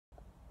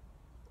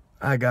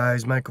Hi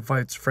guys, Michael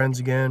Fights Friends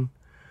again.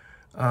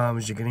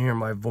 As you can hear,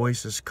 my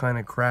voice is kind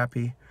of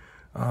crappy.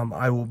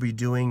 I will be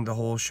doing the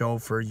whole show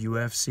for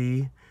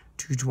UFC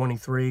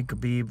 223,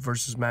 Khabib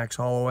versus Max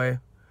Holloway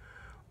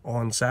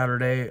on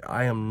Saturday.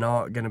 I am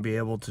not going to be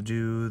able to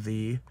do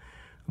the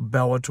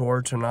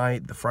Bellator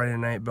tonight, the Friday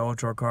night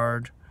Bellator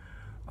card.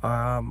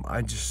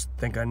 I just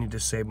think I need to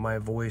save my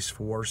voice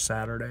for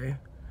Saturday.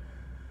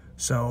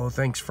 So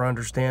thanks for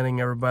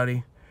understanding,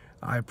 everybody.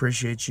 I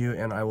appreciate you,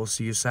 and I will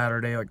see you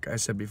Saturday. Like I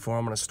said before,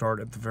 I'm going to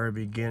start at the very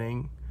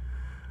beginning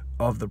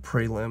of the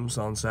prelims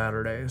on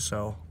Saturday,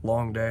 so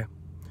long day.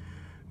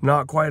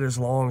 Not quite as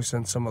long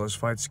since some of those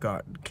fights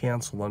got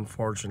canceled,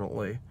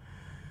 unfortunately.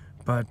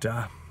 But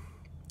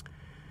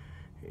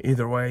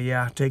either way,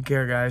 yeah, take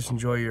care, guys.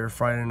 Enjoy your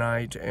Friday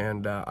night,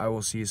 and I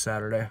will see you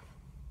Saturday.